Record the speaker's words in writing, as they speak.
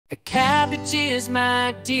A cabbage is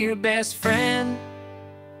my dear best friend,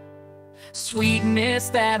 sweetness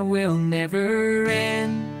that will never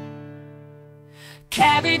end.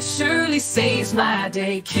 Cabbage surely saves my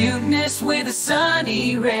day, cuteness with a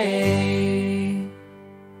sunny ray.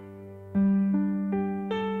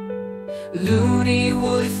 Loony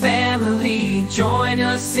would family, join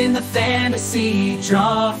us in the fantasy.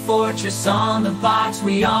 Draw a fortress on the box,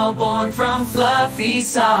 we all born from fluffy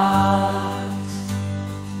socks.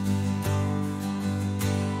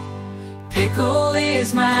 Pickle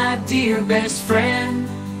is my dear best friend,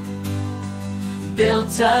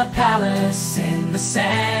 built a palace in the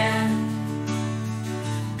sand.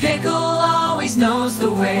 Pickle always knows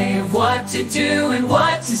the way of what to do and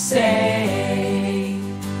what to say.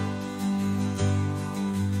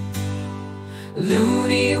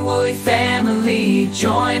 Loony woolly family,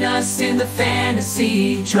 join us in the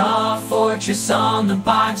fantasy. Draw a fortress on the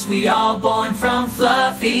box, we all born from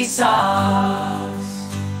fluffy socks.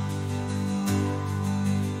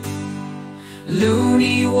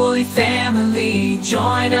 Loony woolly family,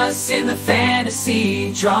 join us in the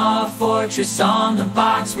fantasy. Draw a fortress on the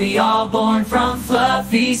box, we all born from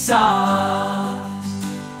fluffy socks.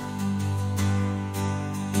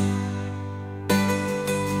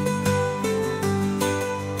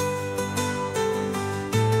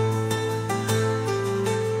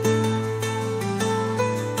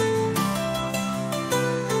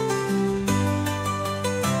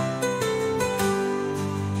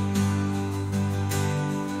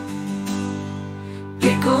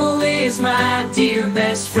 Pickle is my dear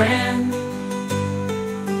best friend,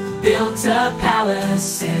 built a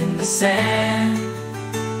palace in the sand.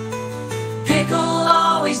 Pickle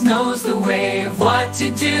always knows the way of what to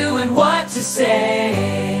do and what to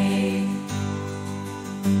say.